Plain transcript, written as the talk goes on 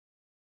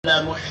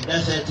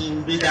محدثة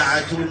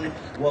بدعة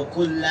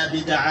وكل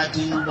بدعة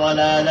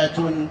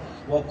ضلالة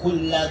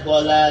وكل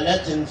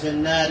ضلالة في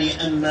النار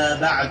أما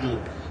بعد.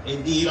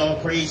 Indeed, all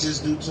praise is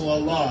due to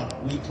Allah.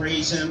 We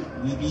praise Him,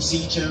 we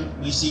beseech Him,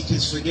 we seek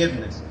His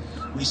forgiveness.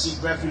 We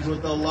seek refuge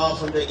with Allah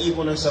from the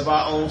evilness of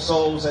our own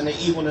souls and the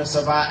evilness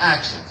of our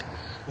actions.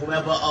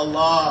 Whomever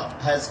Allah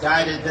has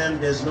guided them,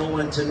 there's no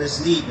one to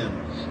mislead them.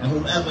 And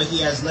whomever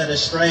He has led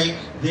astray,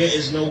 there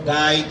is no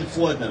guide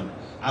for them.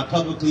 I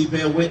publicly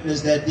bear witness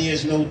that there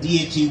is no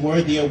deity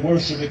worthy of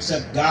worship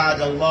except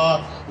God,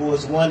 Allah, who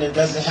is one and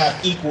doesn't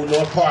have equal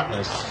nor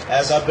partners.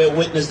 As I bear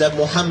witness that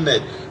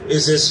Muhammad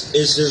is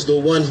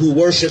the one who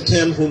worshipped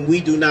Him, whom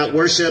we do not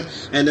worship,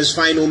 and His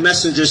final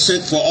messenger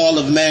sent for all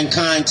of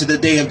mankind to the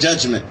day of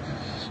judgment,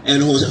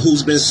 and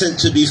who's been sent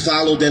to be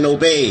followed and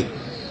obeyed.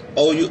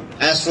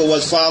 As for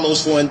what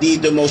follows, for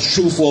indeed the most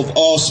truthful of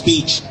all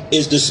speech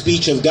is the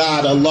speech of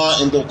God, Allah,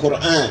 in the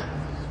Quran,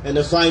 and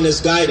the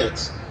finest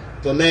guidance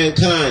for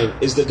mankind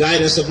is the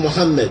guidance of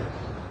Muhammad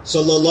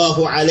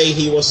sallallahu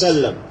alayhi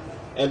wasallam.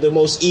 And the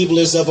most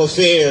evilest of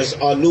affairs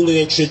are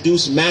newly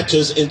introduced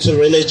matters into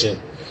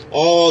religion.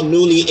 All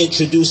newly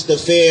introduced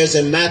affairs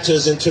and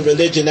matters into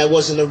religion that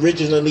wasn't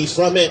originally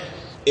from it,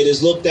 it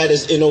is looked at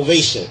as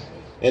innovation.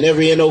 And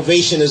every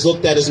innovation is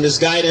looked at as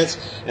misguidance,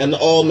 and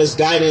all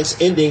misguidance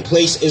ending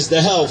place is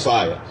the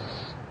hellfire.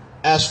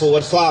 As for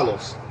what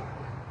follows,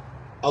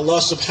 Allah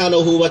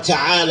subhanahu wa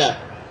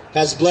ta'ala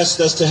has blessed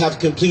us to have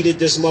completed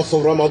this month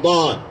of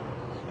Ramadan.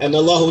 And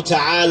Allah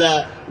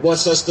Ta'ala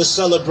wants us to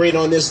celebrate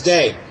on this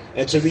day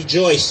and to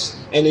rejoice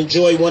and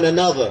enjoy one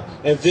another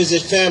and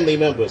visit family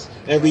members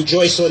and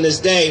rejoice on this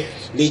day.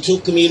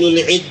 لِتُكْمِلُوا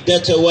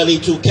الْعِدَّةَ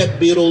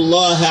وَلِتُكَبِّرُوا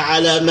اللَّهَ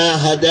عَلَى مَا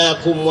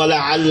هَدَاكُمْ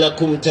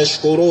وَلَعَلَّكُمْ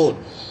تَشْكُرُونَ.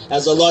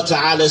 As Allah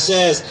Ta'ala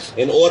says,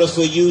 in order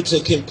for you to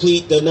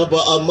complete the number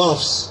of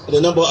months, the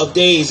number of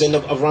days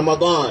of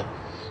Ramadan,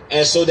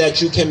 and so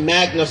that you can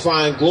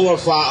magnify and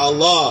glorify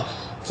Allah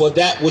for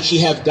that which He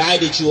have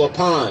guided you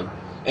upon,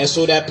 and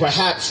so that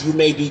perhaps you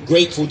may be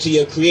grateful to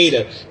your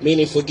Creator,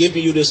 meaning for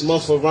giving you this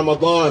month of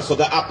Ramadan, for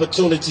the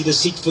opportunity to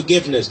seek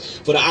forgiveness,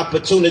 for the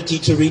opportunity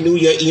to renew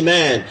your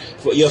iman,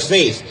 for your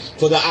faith,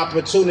 for the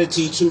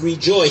opportunity to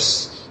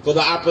rejoice, for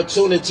the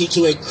opportunity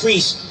to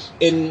increase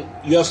in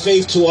your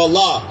faith to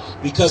Allah,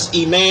 because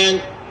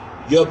iman,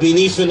 your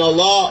belief in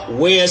Allah,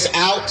 wears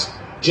out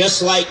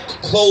just like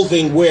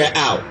clothing wear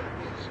out.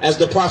 As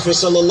the Prophet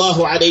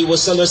sallallahu alaihi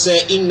wasallam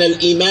said, "Innal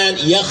iman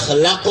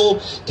yakhlaqu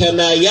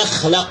kama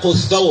yakhlaqu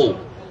thawb."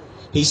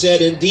 He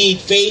said, indeed,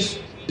 faith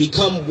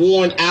become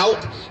worn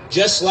out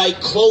just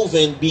like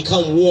clothing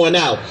become worn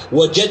out.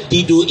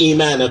 Wajaddidu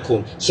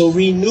imanakum. So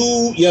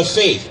renew your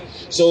faith.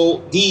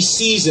 So these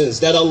seasons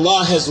that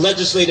Allah has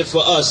legislated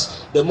for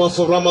us, the month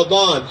of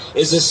Ramadan,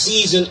 is a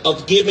season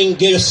of giving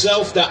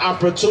yourself the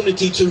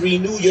opportunity to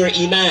renew your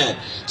iman,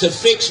 to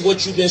fix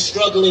what you've been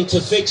struggling to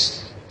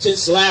fix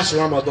since last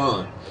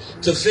Ramadan,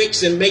 to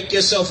fix and make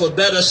yourself a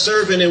better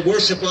servant and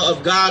worshiper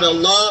of God,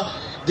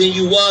 Allah, than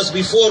you was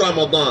before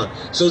Ramadan.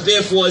 So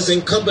therefore it's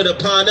incumbent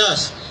upon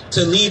us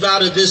to leave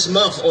out of this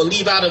month or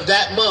leave out of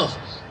that month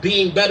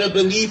being better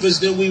believers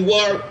than we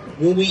were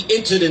when we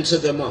entered into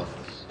the month,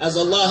 as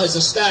Allah has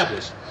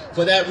established.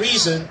 For that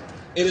reason,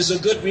 it is a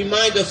good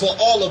reminder for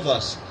all of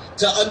us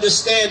to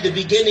understand the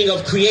beginning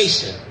of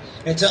creation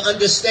and to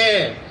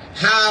understand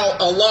how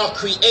Allah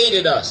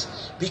created us.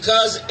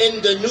 Because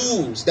in the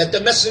news that the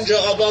Messenger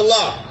of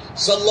Allah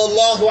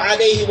sallallahu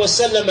alayhi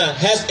wasallam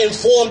has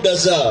informed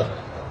us of,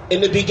 in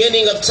the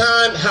beginning of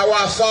time, how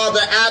our father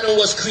Adam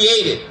was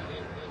created,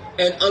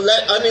 and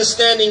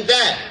understanding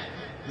that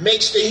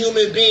makes the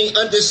human being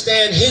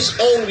understand his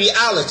own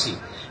reality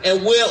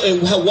and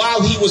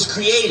while he was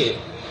created,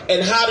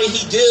 and how did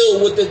he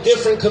deal with the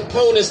different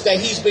components that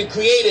he's been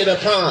created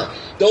upon,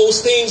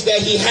 those things that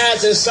he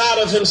has inside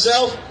of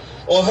himself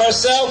or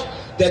herself,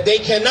 that they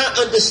cannot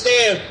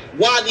understand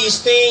why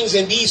these things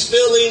and these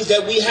feelings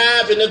that we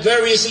have and the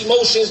various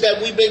emotions that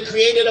we've been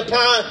created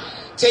upon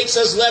takes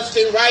us left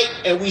and right,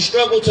 and we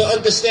struggle to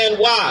understand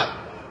why.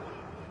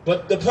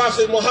 But the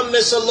Prophet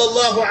Muhammad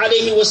sallallahu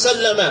alaihi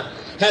wasallam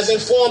has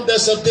informed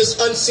us of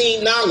this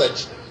unseen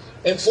knowledge,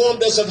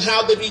 informed us of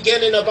how the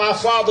beginning of our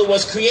Father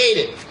was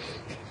created.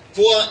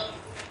 For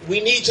we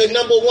need to,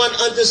 number one,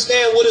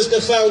 understand what is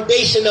the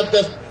foundation of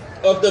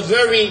the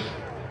very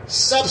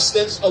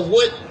substance of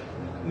what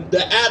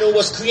the Adam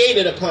was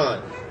created upon,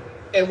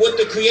 and what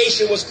the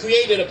creation was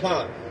created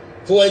upon.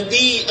 For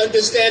indeed,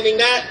 understanding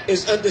that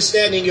is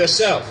understanding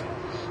yourself.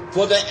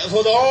 For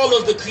all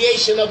of the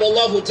creation of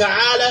Allah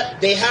Ta'ala,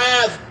 they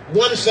have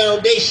one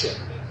foundation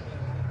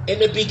in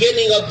the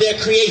beginning of their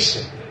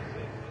creation.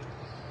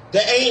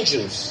 The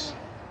angels,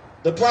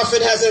 the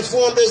Prophet has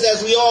informed us,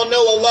 as we all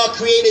know, Allah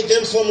created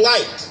them from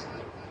light.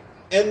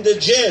 And the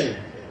jinn,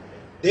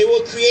 they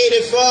were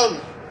created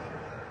from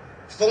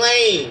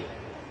flame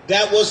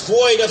that was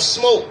void of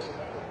smoke.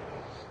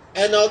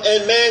 And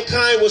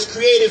mankind was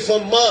created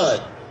from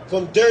mud,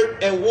 from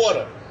dirt and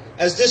water,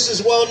 as this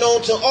is well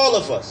known to all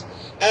of us.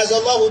 As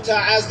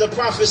the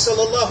Prophet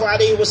sallallahu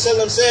alaihi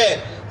wasallam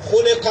said,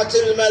 خُلِقَتِ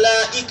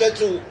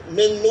الْمَلَائِكَةُ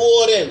مِن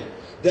نُورٍ.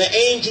 The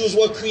angels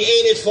were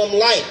created from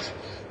light.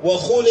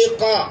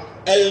 وَخُلِقَ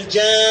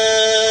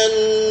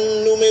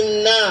الْجَانُّ مِن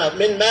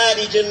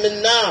مَارِجٍ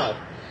مِن نَارٍ.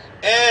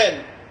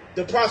 And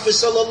the Prophet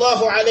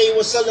sallallahu alayhi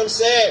wa sallam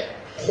said,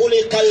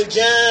 خُلِقَ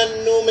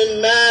الْجَانُّ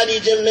مِن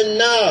مَارِجٍ مِن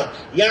نَارٍ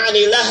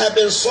يعني لهب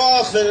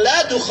صاف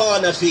لا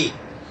دخان فيه.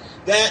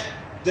 That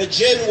the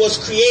jinn was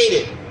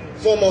created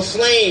from a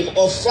flame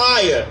of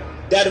fire,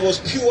 that was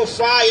pure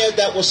fire,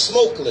 that was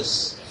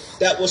smokeless.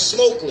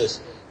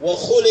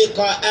 وَخُلِقَ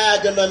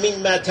آدَمَ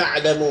مِمَّا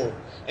تَعْلَمُونَ.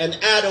 And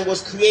Adam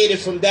was created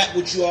from that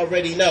which you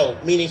already know,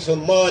 meaning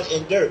from mud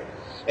and dirt.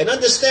 And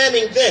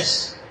understanding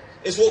this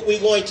is what we're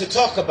going to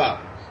talk about.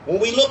 When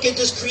we look at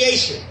this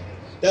creation,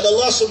 that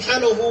Allah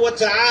subhanahu wa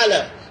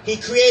ta'ala, He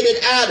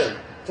created Adam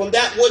from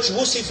that which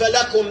وُصِفَ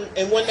لَكُمْ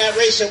in one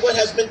narration, what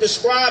has been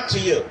described to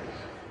you.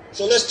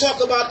 So let's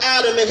talk about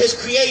Adam and his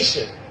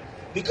creation.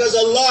 Because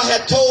Allah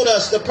had told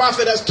us, the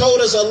Prophet has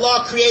told us,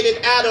 Allah created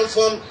Adam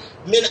from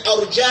min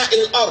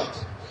arja'il ard,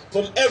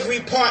 from every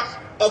part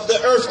of the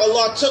earth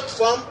Allah took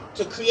from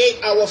to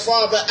create our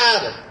father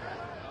Adam.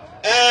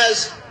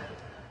 As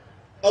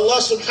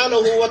Allah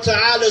subhanahu wa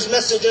ta'ala's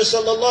messenger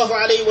sallallahu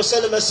alayhi wa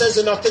sallam says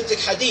in authentic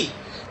hadith,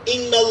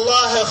 إِنَّ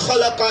اللَّهَ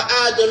خَلَقَ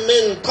آدَمَ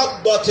مِنْ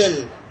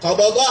قَبْضَةٍ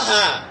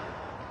قَبَضَهَا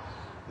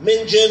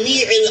مِنْ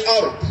جَمِيعِ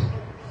الْأَرْضِ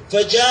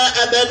فجاء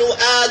بنو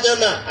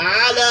آدم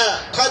على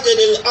قدر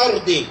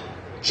الأرض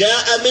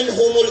جاء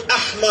منهم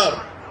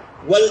الأحمر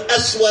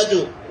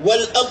والأسود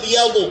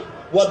والأبيض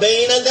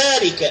وبين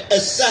ذلك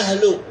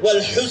السهل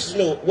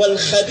والحزن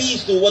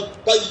والخبيث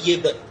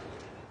والطيب.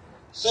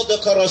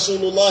 صدق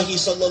رسول الله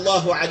صلى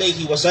الله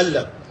عليه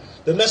وسلم.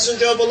 The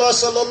Messenger of Allah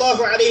صلى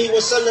الله عليه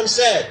وسلم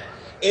said,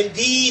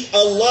 indeed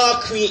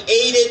Allah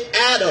created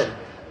Adam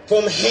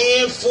from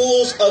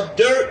handfuls of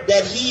dirt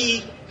that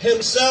He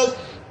Himself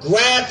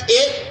grabbed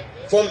it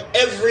from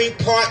every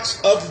part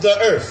of the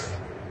earth.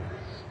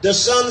 The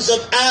sons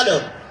of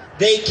Adam,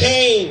 they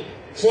came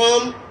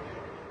from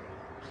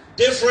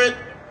different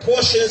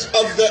portions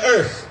of the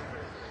earth.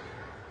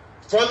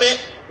 From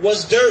it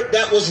was dirt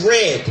that was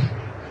red.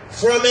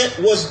 From it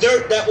was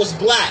dirt that was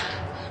black.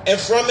 And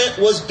from it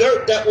was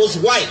dirt that was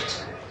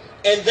white.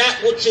 And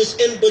that which is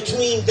in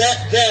between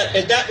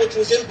that which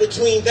was in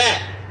between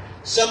that.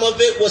 Some of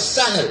it was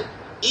sahl,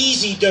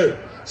 easy dirt.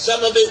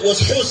 Some of it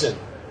was huzn,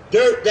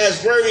 dirt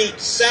that's very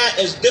sad,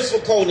 is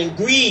difficult and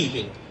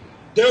grieving.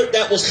 Dirt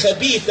that was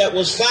khabith, that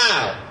was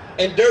foul.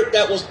 And dirt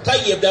that was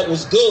tayyib, that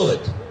was good.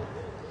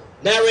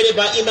 Narrated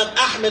by Imam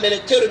Ahmad and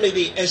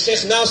At-Tirmidhi, and Sheikh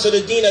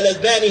Nasruddin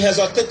al-Albani has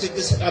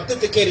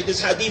authenticated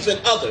this hadith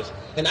and others.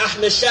 And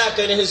Ahmad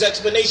Shakir in his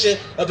explanation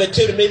of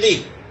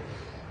At-Tirmidhi.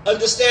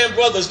 Understand,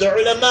 brothers, the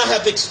ulama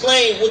have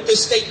explained what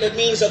this statement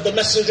means of the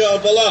Messenger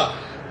of Allah.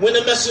 When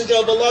the Messenger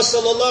of Allah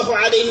sallallahu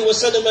alayhi wa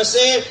sallam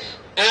said,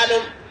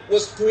 Adam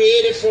was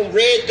created from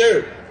red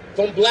dirt,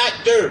 from black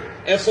dirt,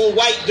 and from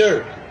white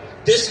dirt.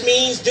 This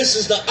means this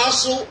is the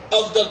asl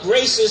of the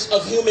graces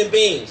of human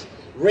beings.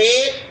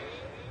 Red,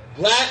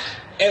 black,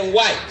 and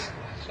white.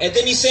 And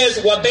then he says,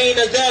 وَبَيْنَ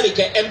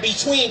ذَلِكَ, and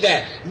between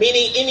that,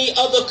 meaning any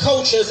other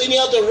cultures, any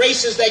other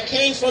races that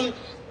came from,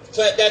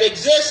 that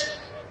exist,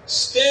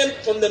 stem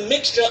from the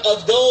mixture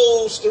of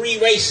those three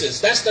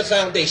races. That's the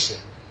foundation.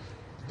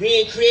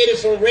 Being created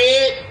from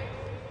red,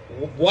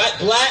 white,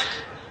 black,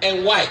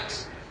 and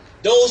white.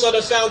 Those are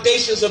the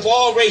foundations of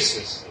all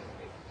races.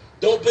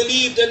 Don't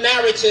believe the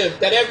narrative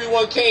that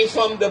everyone came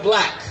from the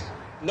black.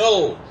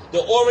 No,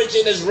 the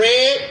origin is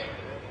red,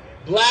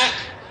 black,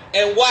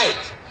 and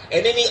white.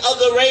 And any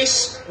other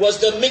race was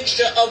the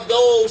mixture of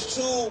those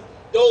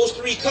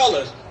three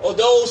colors, or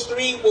those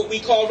three what we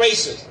call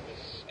races.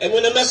 And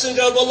when the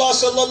Messenger of Allah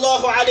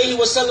sallallahu alayhi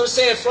wa sallam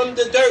said from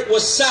the dirt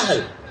was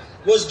sahl,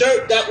 was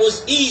dirt that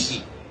was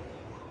easy.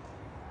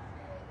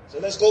 So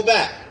let's go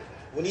back.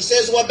 When he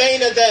says وَبَيْنَ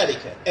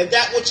ذَلِكَ, and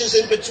that which is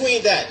in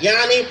between that,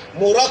 يعني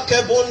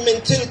مُرَكَّبٌ مِنْ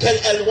تِلْكَ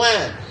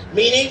الْأَلْوَانِ,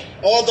 meaning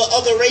all the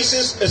other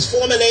races is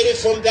formulated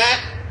from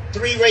that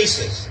three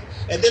races.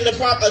 And then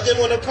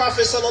when the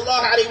Prophet sallallahu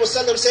alaihi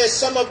wasallam says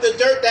some of the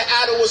dirt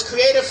that Adam was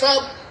created from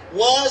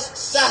was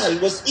sahl,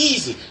 was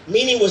easy,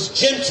 meaning was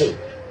gentle.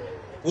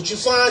 Which you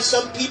find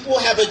some people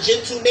have a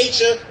gentle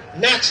nature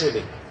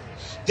naturally.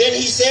 Then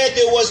he said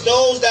there was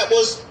those that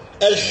was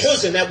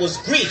al-huzn, that was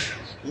grief,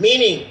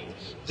 meaning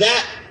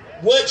that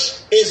which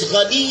is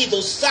غليظ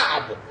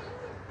الصعب.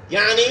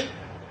 يعني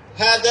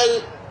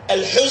هذا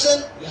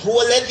الحزن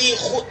هو الذي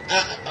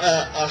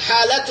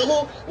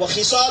حالته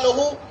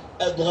وخصاله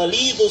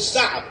غليظ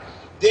الصعب.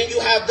 Then you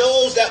have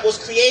those that was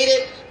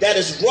created that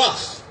is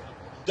rough,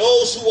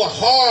 those who are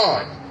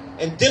hard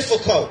and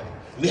difficult.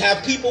 We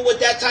have people with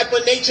that type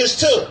of natures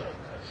too.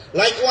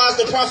 Likewise,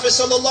 the Prophet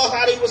sallallahu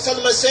alaihi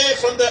wasallam said,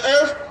 from the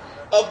earth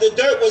of the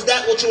dirt was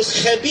that which was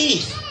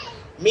khabith,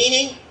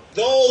 meaning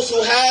those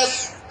who have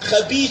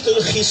khabith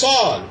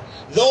al-khisal,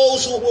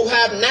 those who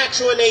have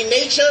natural in their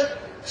nature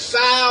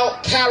foul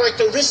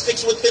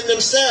characteristics within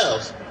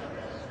themselves.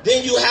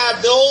 Then you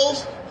have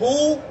those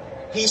who,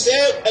 he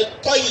said,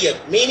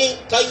 al-tayyib, meaning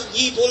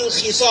tayyibul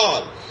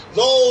khisal,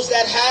 those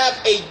that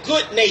have a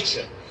good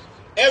nature.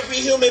 Every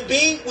human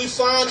being we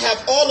find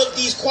have all of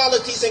these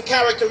qualities and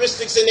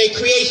characteristics in their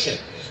creation.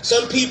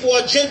 Some people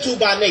are gentle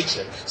by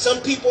nature.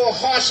 Some people are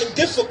harsh and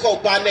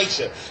difficult by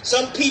nature.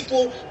 Some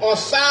people are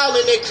foul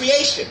in their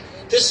creation.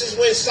 This is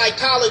when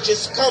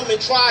psychologists come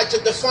and try to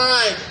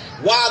define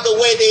why the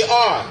way they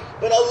are.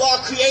 But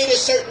Allah created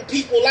certain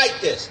people like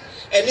this.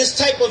 And this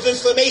type of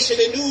information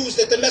and news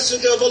that the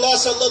Messenger of Allah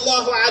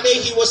sallallahu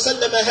alayhi wa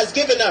sallam has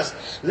given us,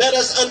 let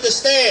us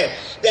understand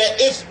that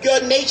if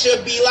your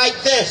nature be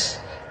like this,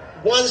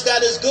 ones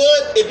that is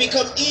good, it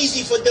becomes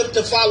easy for them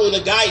to follow the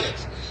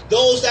guidance.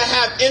 Those that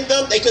have in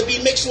them, they could be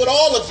mixed with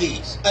all of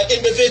these, an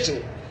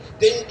individual.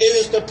 Then it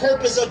is the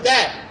purpose of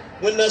that,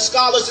 when the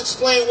scholars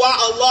explain why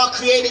Allah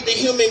created the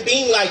human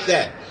being like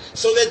that,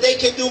 so that they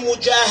can do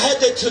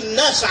mujahadatun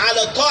nafs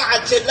ala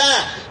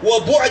ta'atillah wa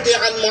bu'di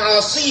an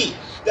ma'asi.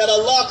 That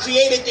Allah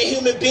created the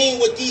human being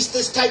with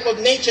this type of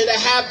nature to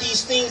have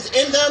these things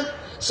in them,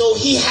 so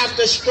he have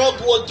to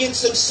struggle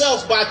against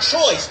himself by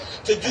choice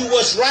to do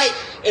what's right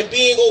and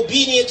being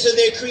obedient to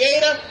their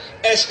creator,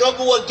 and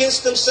struggle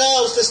against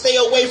themselves to stay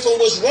away from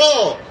what's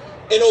wrong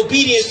in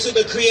obedience to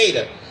the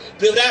creator.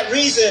 For that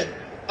reason,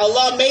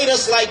 Allah made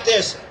us like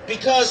this,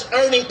 because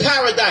earning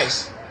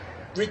paradise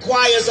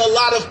requires a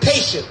lot of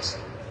patience.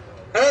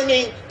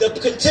 Earning the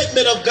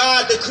contentment of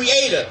God the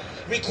creator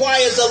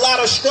requires a lot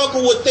of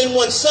struggle within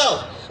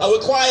oneself. It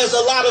requires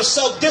a lot of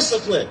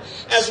self-discipline.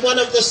 As one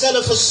of the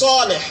Salaf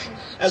al-Salih,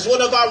 as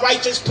one of our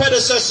righteous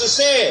predecessors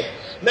said,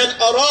 Man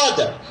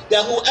arada,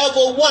 that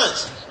whoever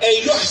wants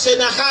a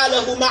yuhsina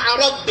halahu ma'a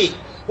rabbi,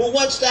 who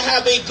wants to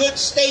have a good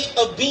state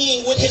of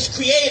being with his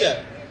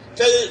creator,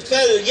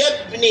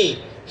 فَلْيَبْنِي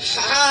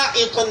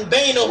حَائِقًا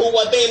بَيْنَهُ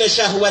وَبَيْنَ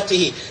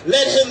شَهْوَتِهِ,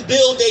 let him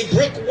build a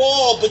brick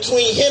wall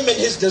between him and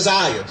his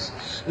desires.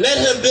 Let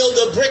him build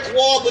a brick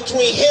wall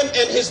between him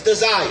and his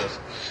desires.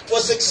 For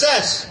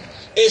success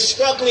is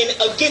struggling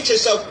against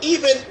yourself,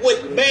 even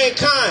with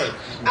mankind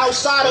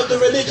outside of the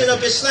religion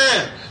of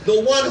Islam.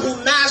 The one who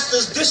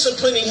masters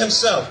disciplining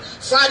himself,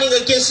 fighting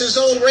against his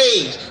own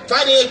rage,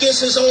 fighting against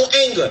his own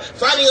anger,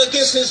 fighting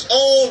against his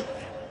own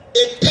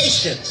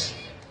impatience.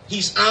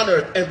 He's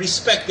honored and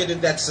respected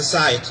in that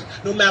society,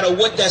 no matter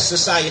what that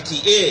society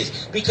is,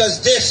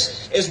 because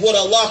this is what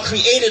Allah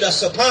created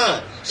us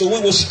upon. So we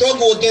will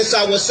struggle against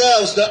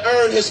ourselves to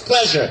earn his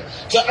pleasure,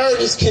 to earn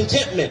his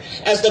contentment.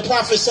 As the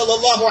Prophet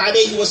sallallahu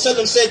alaihi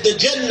wasallam said, the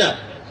Jannah,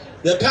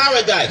 the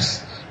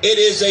paradise, it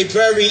is a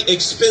very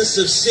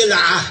expensive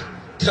sil'ah,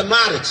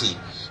 commodity,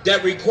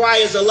 that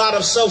requires a lot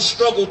of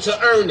self-struggle to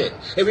earn it.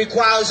 It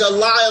requires a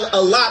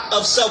lot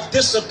of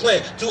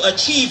self-discipline to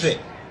achieve it.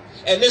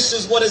 And this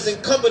is what is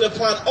incumbent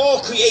upon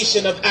all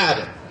creation of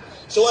Adam.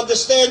 So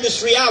understand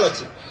this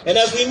reality. And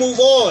as we move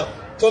on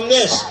from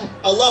this,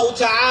 Allah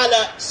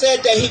Ta'ala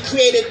said that he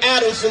created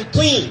Adam from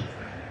clean,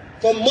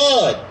 from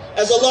mud.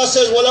 As Allah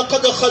says,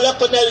 وَلَقَدْ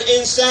خَلَقْنَا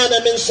الْإِنسَانَ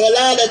مِنْ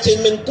صَلَالَةٍ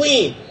مِنْ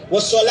طِينٍ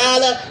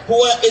وَالصَّلَالَةُ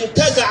هُوَ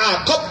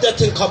انْتَزَعَ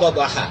قَبْضَةٍ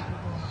قَبَضَهَا.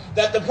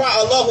 That the Prophet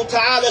Allah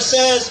Ta'ala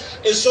says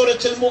in Surah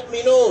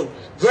Al-Mu'minun,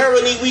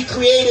 verily we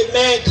created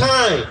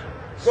mankind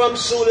from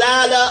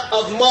sulala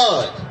of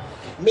mud,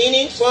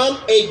 meaning from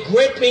a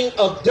gripping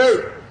of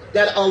dirt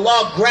that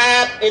Allah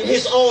grabbed in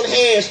his own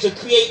hands to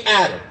create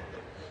Adam.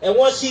 And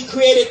once he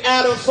created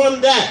Adam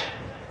from that,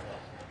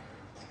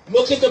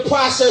 look at the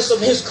process of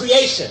his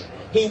creation.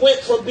 He went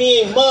from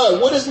being mud.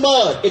 What is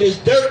mud? It is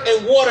dirt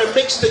and water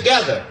mixed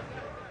together.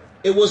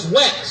 It was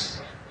wet.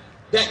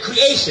 That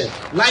creation,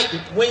 like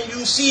when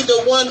you see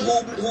the one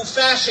who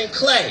fashioned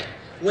clay,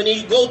 when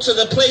you go to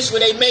the place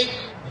where they make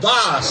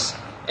vase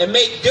and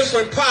make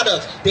different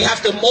products, they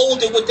have to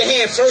mold it with the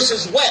hand. First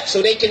it's wet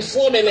so they can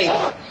formulate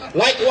it.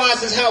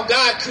 Likewise is how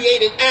God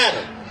created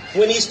Adam.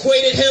 When he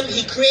created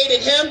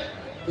him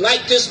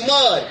like this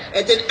mud.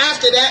 And then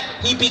after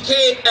that, he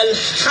became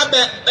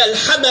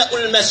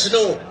al-hama'ul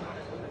masnoon.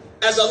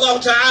 As Allah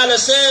Ta'ala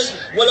says,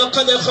 وَلَقَدْ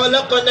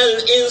خَلَقْنَا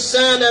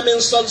الْإِنسَانَ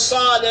مِنْ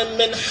صَلْصَالٍ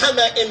مِنْ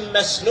حَمَإٍ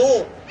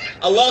مَسْنُونٍ.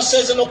 Allah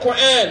says in the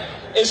Quran,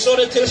 in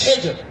Surah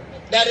Al-Hijr,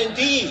 that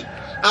indeed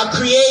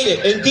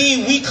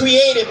we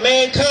created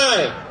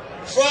mankind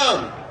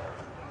from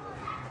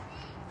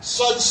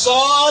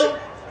salsal,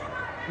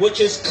 which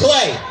is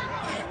clay,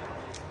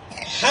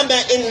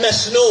 hama'in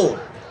masnoon,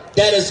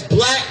 that is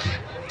black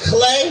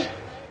clay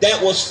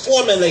that was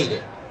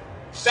formulated,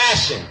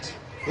 fashioned,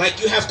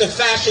 like you have to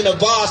fashion a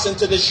vase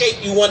into the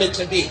shape you want it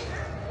to be.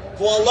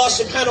 For Allah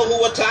subhanahu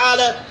wa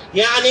ta'ala,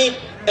 يعني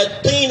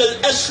الطين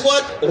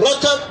الأسود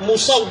رطب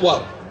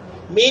مصور,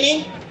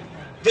 meaning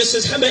this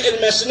is hama'in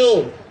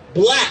masnoon,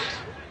 black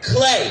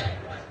clay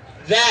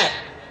that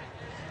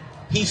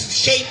he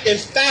shaped and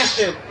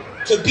fashioned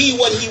to be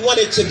what he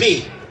wanted to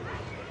be.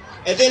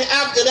 And then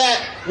after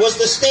that was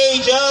the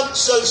stage of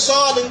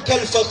salsal and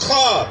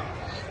kal-fakhar.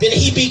 Then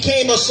he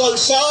became a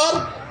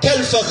salsal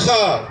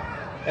kal-fakhar.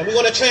 And we're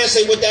going to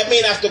translate what that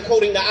means after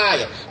quoting the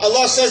ayah.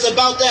 Allah says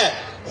about that,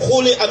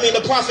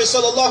 the Prophet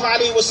sallallahu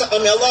alaihi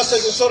wasallam, Allah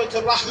says in Surah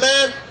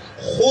Al-Rahman,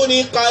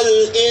 خُلِقَ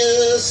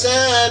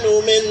الْإِنسَانُ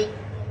مِنْ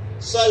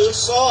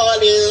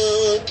صلصال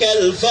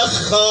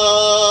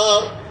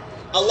كالفخار.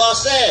 Allah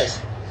says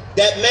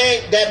that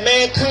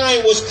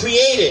mankind was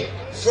created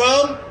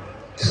from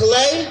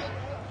clay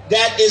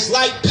that is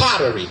like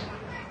pottery.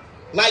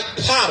 Like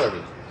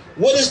pottery.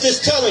 What is this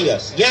telling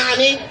us?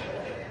 يعني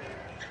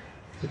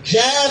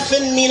جاف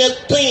من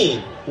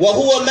الطين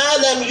وهو ما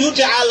لم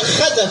يجعل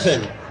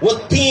خزفا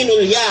والطين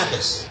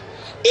اليابس.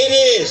 It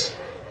is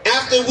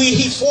after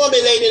he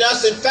formulated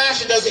us and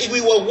fashioned us,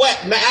 we were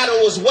wet.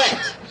 Adam was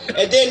wet,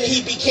 and then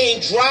he became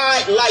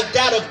dry like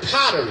that of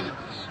pottery,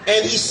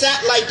 and he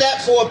sat like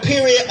that for a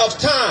period of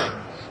time.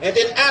 And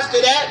then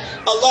after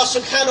that, Allah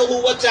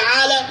subhanahu wa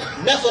ta'ala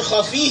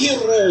nafakha fihi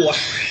ruh.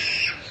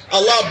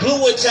 Allah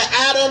blew into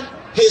Adam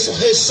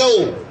his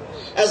soul,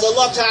 as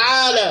Allah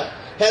ta'ala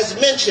has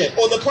mentioned,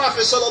 or the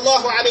Prophet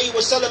sallallahu alaihi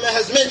wasallam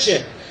has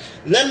mentioned,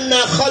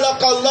 لما خلق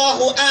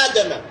الله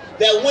آدم,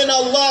 that when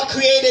Allah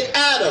created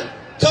Adam,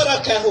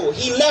 تركه,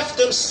 he left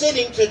him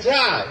sitting to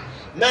dry.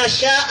 ما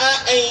شاء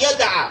أن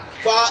يدع,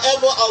 for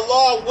however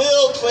Allah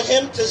willed for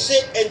him to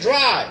sit and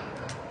dry.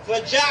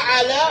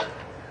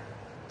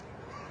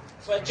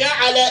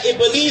 فجعل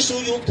إبليس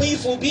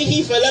يطيف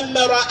به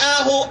فلما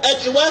رآه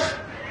أجوف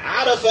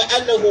عرف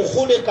أنه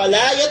خلق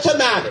لا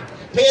يتمالك.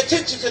 Pay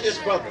attention to this,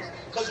 brothers,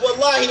 because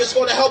wallahi it's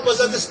going to help us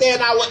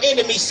understand our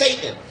enemy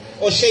Satan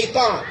or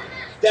Shaitan.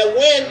 That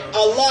when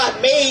Allah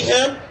made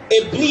him,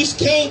 Iblis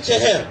came to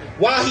him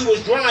while he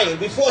was drying,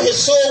 before his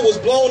soul was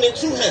blown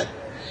into him.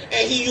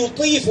 And he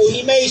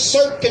made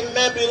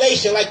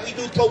circumambulation, like we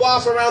do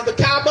tawaf around the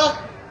Kaaba.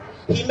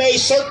 He made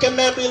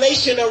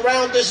circumambulation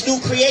around this new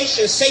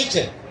creation,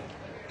 Satan,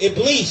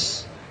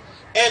 Iblis.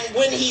 And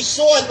when he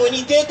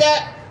did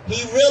that,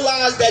 he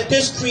realized that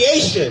this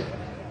creation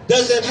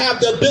doesn't have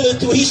the ability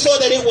to, he saw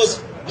that it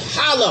was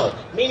hollow,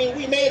 meaning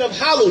we made of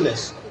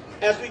hollowness.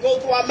 As we go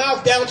through our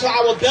mouth down to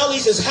our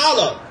bellies is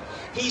hollow.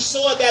 He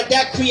saw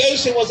that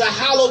creation was a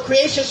hollow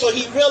creation, so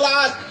he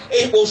realized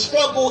it will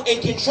struggle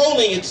in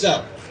controlling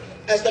itself.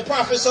 As the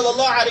Prophet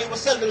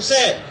ﷺ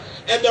said,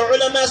 and the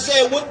ulama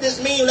said, what this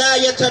mean? لا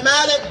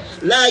يتمالك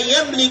لا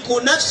يملك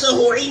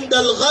نفسه عند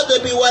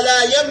الغضب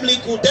ولا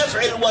يملك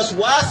دفع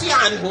الوسواس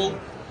عنه.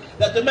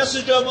 That the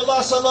Messenger of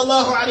Allah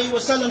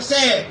ﷺ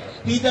said,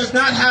 he does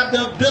not have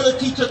the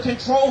ability to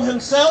control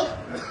himself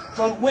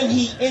from when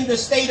he in the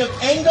state of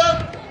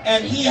anger,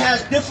 and he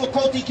has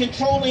difficulty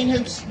controlling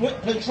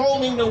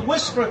the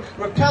whisper,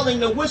 repelling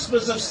the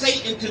whispers of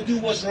Satan to do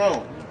what's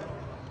wrong.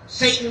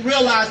 Satan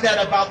realized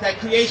that about that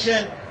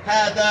creation.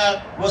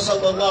 هذا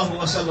وصلى الله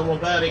وسلم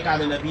وبارك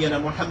على نبينا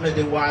محمد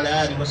وعلى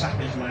آله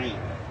وصحبه أجمعين.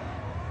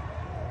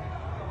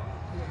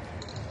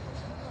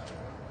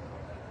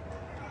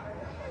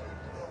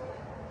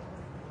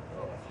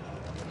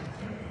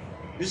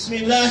 بسم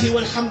الله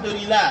والحمد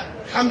لله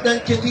حمدا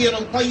كثيرا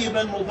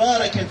طيبا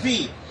مباركا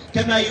فيه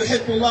كما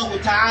يحب الله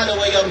تعالى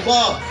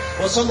ويرضاه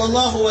وصلى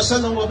الله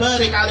وسلم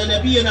وبارك على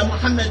نبينا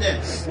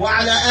محمد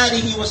وعلى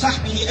آله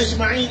وصحبه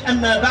أجمعين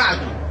أما بعد.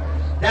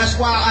 That's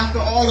why after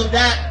all of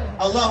that,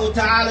 Allah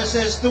Ta'ala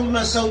says, ثُمَّ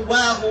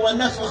سَوَّاهُ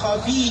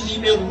وَنَفَخَ فِيهِ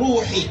مِنْ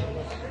رُوحِهِ.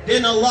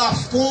 Then Allah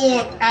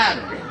formed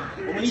Adam.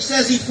 When he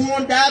says he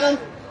formed Adam,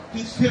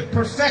 he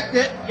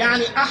perfected,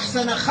 يعني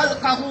أحسن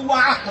خلقه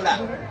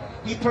وعقله.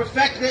 He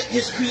perfected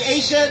his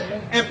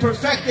creation and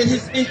perfected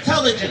his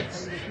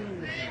intelligence.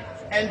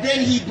 And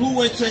then he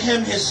blew into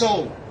him his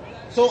soul.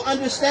 So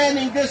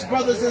understanding this,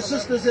 brothers and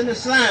sisters in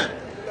Islam,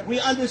 we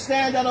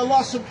understand that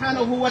Allah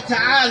subhanahu wa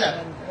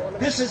ta'ala,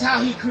 this is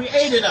how he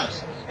created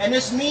us. And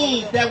this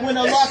means that when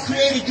Allah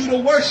created you to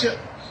worship,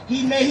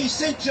 He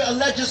sent you a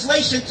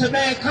legislation to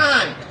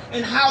mankind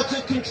and how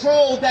to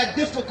control that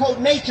difficult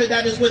nature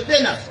that is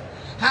within us.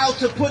 How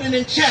to put it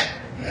in check.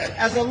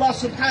 As Allah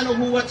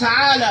subhanahu wa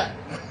ta'ala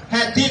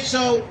had did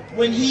so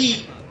when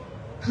He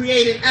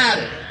created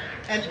Adam.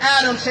 And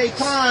Adam,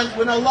 Shaitan,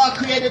 when Allah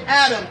created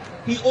Adam,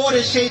 He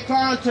ordered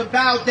Shaitan to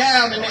bow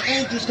down and the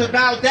angels to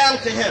bow down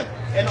to him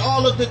and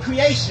all of the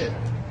creation.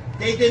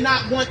 They did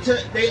not want to,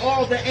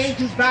 all the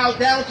angels bowed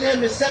down to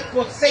him except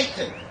for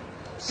Satan.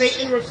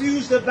 Satan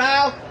refused to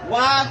bow.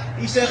 Why?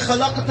 He said,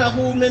 خَلَقْتَهُ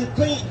مِنْ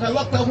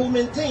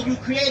طِينٍ. You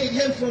created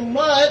him from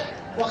mud,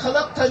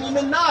 وَخَلَقْتَنِي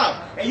مِنْ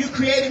نَارٍ. And you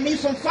created me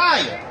from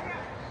fire.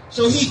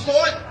 So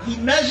he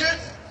measured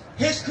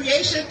his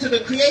creation to the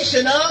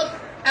creation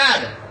of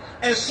Adam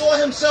and saw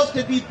himself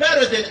to be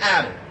better than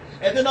Adam.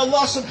 And then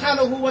Allah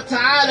subhanahu wa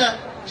ta'ala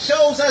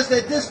shows us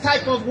that this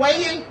type of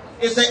weighing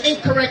is an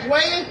incorrect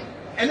weighing.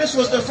 And this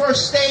was the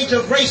first stage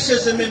of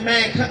racism in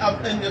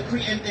mankind, in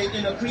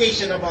the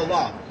creation of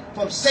Allah,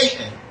 from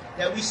Satan.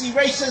 That we see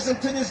racism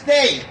to this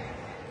day.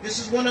 This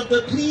is one of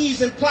the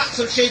pleas and plots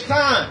of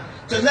Shaitan,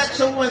 to let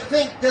someone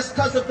think just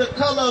because of the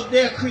color of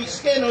their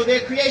skin or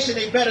their creation,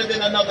 they're better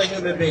than another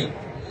human being.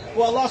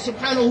 Well, Allah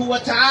subhanahu wa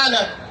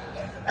ta'ala,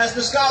 as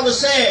the scholar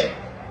said,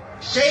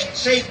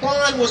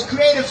 Shaitan was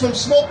created from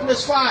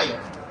smokeless fire.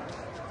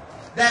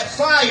 That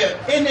fire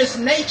in its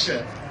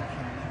nature,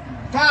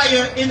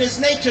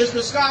 as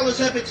the scholars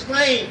have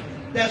explained,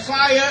 that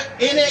fire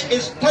in it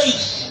is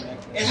place.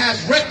 It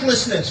has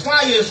recklessness.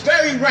 Fire is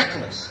very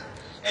reckless.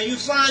 And you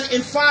find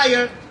in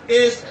fire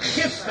is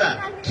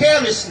khiffa,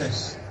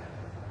 carelessness.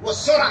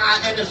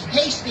 Sur'ah, and it's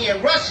hasty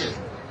and rushes.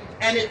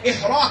 And it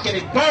ihraq, and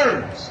it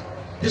burns.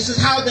 This is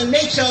how the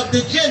nature of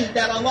the jinn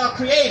that Allah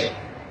created.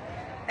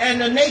 And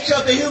the nature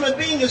of the human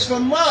being is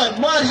from mud.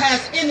 Mud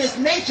has in its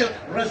nature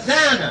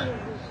razana.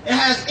 It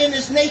has in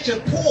its nature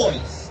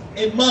poise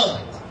in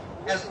mud.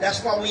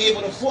 That's why we're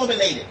able to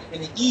formulate it.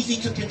 And it's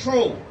easy to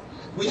control.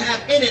 We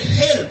have in it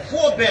hilm,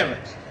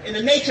 forbearance, in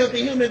the nature of the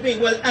human being.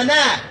 Well,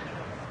 anat,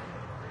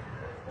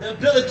 the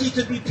ability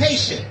to be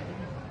patient,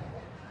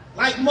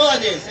 like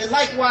mud is. And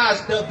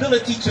likewise, the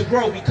ability to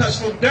grow, because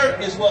from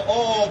dirt is where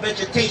all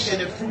vegetation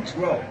and fruits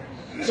grow.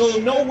 So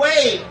no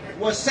way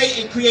was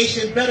Satan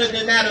creation better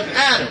than that of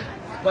Adam.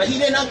 But he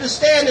didn't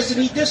understand this,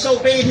 and he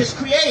disobeyed his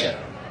creator.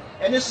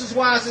 And this is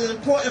why it's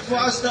important for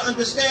us to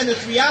understand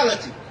this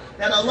reality,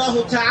 that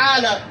Allah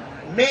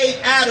Ta'ala made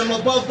Adam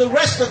above the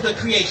rest of the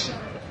creation.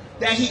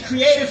 That he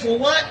created for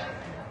what?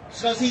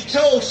 Because he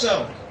chose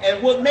so.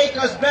 And what makes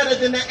us better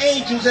than the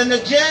angels and the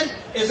jinn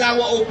is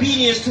our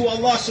obedience to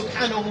Allah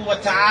Subhanahu wa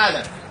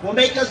Ta'ala. What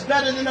makes us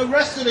better than the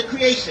rest of the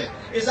creation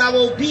is our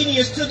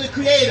obedience to the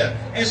Creator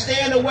and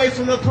staying away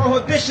from the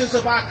prohibitions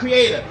of our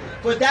Creator.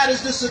 For that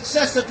is the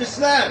success of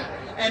Islam.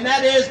 And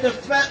that is the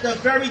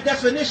very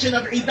definition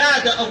of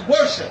ibadah, of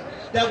worship.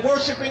 That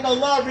worshiping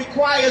Allah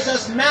requires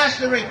us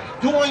mastering,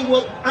 doing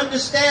with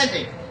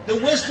understanding, the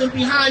wisdom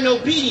behind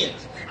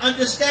obedience,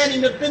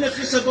 understanding the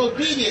benefits of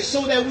obedience,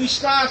 so that we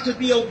strive to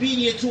be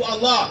obedient to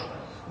Allah.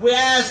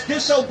 Whereas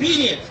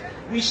disobedience,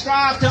 we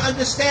strive to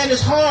understand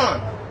its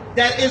harm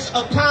that is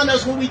upon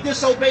us when we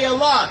disobey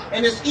Allah,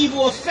 and its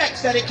evil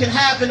effects that it can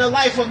have in the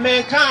life of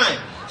mankind,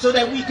 so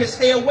that we can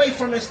stay away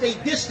from it, stay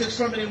distant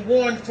from it, and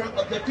warn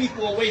the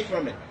people away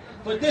from it.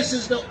 But this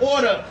is the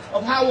order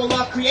of how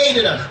Allah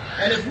created us.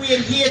 And if we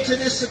adhere to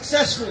this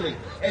successfully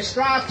and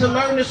strive to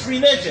learn this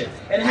religion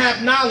and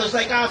have knowledge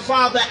like our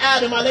father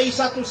Adam alayhi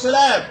salatu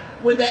salam,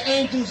 when the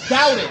angels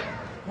doubted,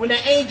 when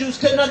the angels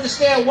couldn't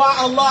understand why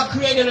Allah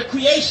created a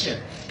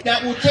creation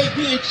that will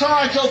be in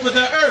charge over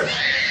the earth,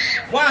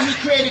 why he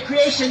created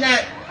creation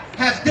that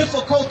has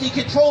difficulty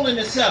controlling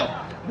itself.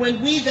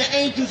 When we, the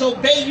angels,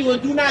 obey you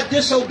and do not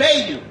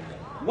disobey you,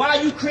 why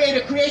you create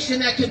a creation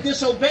that can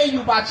disobey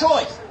you by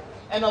choice?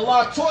 And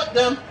Allah taught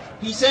them,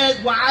 he said,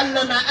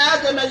 وَعَلَّمَ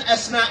آدَمَ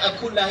الْأَسْمَاءَ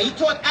كُلَّهَا. He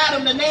taught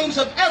Adam the names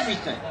of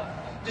everything.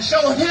 To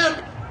show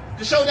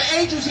the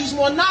angels he's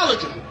more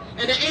knowledgeable.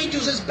 And the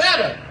angels is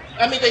better.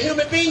 The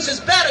human beings is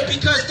better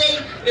because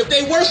if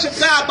they worship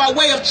God by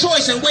way of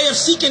choice and way of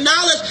seeking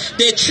knowledge,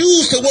 they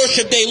choose to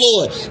worship their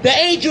Lord. The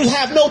angels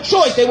have no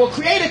choice. They were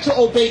created to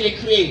obey their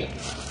Creator.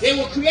 They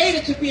were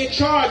created to be in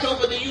charge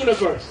over the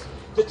universe,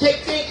 to take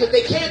things, because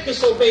they can't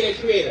disobey their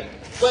Creator.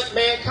 But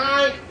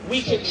mankind,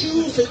 we can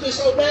choose to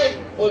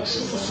disobey or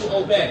choose to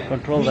obey.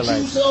 Control the life.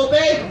 We choose to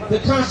obey, the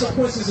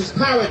consequences is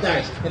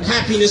paradise and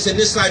happiness in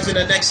this life and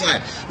the next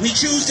life. We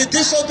choose to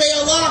disobey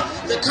Allah,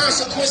 the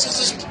consequences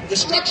is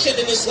destruction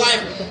in this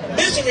life,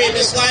 misery in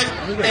this life,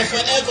 and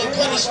forever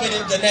punishment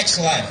in the next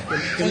life.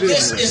 For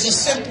this is a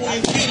simple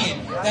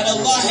ingredient that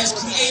Allah has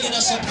created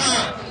us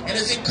upon, and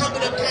it's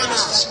incumbent upon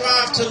us to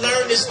strive to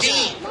learn this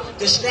deen,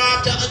 to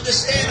strive to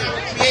understand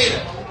our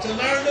Creator, to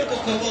learn the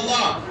book of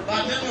Allah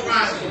by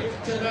memorizing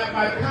it,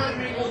 by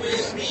pondering over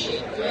its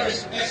meaning,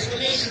 its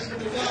explanations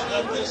from the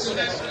well-known books of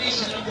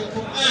explanation of the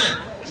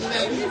Quran, so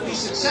that we will be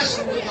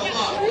successful with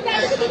Allah.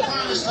 As it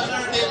upon us to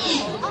learn that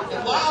evil,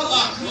 and what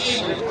Allah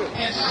created,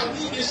 and how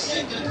we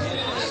descended in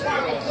this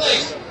proper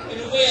place, in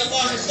the way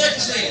Allah has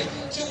legislated,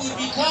 till we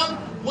become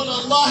what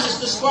Allah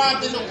has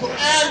described in the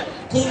Quran,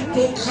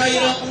 كنتم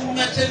خير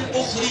أمة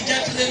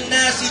أخرجت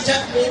للناس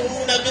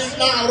تأمرون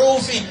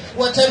بالمعروف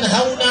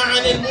وتنهون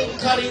عن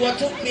المنكر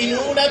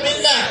وتؤمنون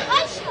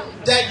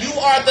بالله. That you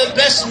are the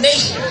best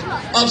nation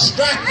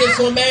abstracted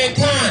for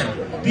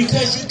mankind,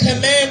 because you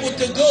command with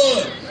the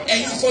good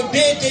and you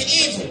forbid the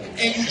evil,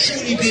 and you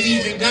truly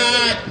believe in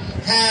God.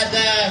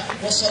 هذا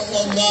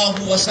وصلى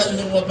الله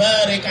وسلم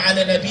وبارك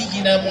على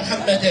نبينا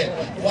محمد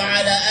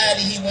وعلى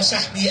آله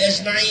وصحبه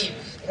أجمعين.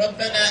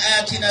 ربنا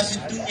آتنا في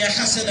الدنيا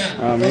حسنة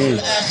وفي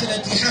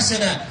الآخرة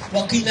حسنة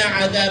وقنا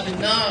عذاب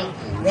النار.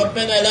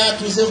 ربنا لا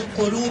تزغ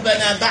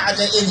قلوبنا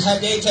بعد إذ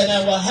هديتنا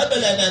وهب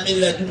لنا من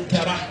لدنك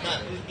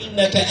رحمة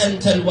إنك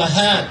أنت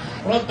الوهاب.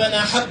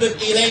 ربنا حبب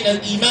إلينا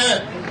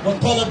الإيمان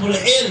وطلب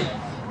العلم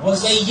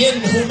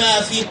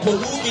وزينهما في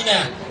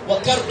قلوبنا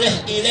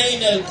وكره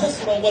إلينا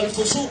الكفر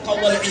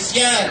والفسوق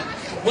والعصيان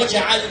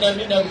واجعلنا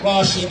من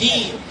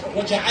الراشدين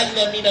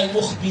واجعلنا من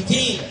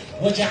المخبتين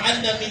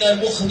واجعلنا من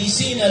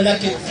المخلصين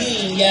لك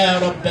الدين يا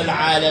رب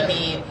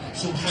العالمين.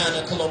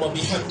 سبحانك اللهم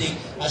وبحمدك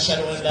أشهد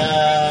أن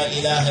لا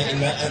إله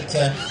إلا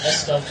أنت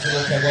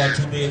أستغفرك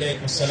وأتوب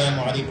إليك. والسلام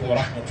عليكم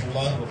ورحمة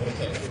الله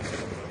وبركاته.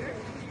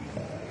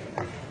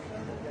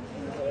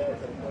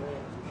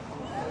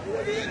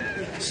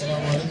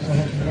 Assalamu alaikum wa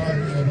rahmatullahi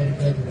wa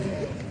barakatuh.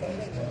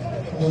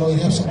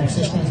 We have some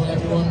refreshment for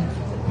everyone.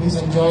 Please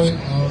enjoy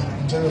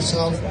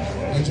yourself.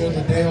 Enjoy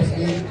the day of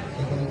Eid.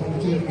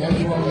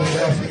 Everyone on the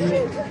day of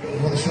Eid.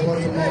 وتشرفوا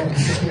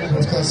بالمسلمين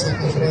والكاسة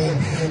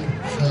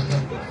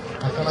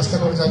নাস্তা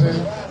করে যাবেন,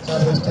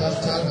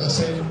 চার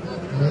আছে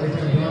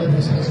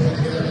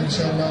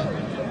ইনশাআল্লাহ।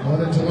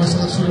 আমাদের জুমার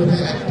সাথে শুরু হবে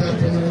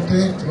 1:15-তে,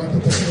 জুমার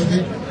 15-তে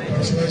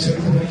সবাই শুরু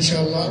করবেন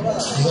ইনশাআল্লাহ।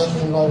 আসসালামু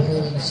আলাইকুম ওয়া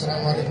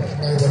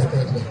রাহমাতুল্লাহি ওয়া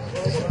বারাকাতুহু।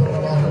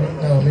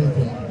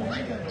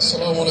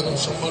 আসসালামু আলাইকুম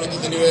সম্মানিত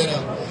দিনী ভাইয়েরা,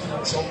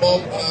 সম্ভব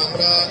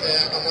আমরা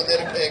আমাদের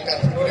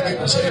কার্যক্রমে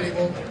বসাই নিব,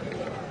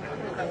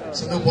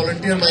 শুধু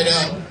ভলেন্টিয়ার ভাইরা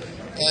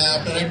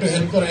আপনারা একটু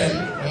হেল্প করেন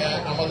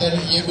আমাদের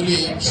ইয়েগুলি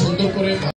সুন্দর করে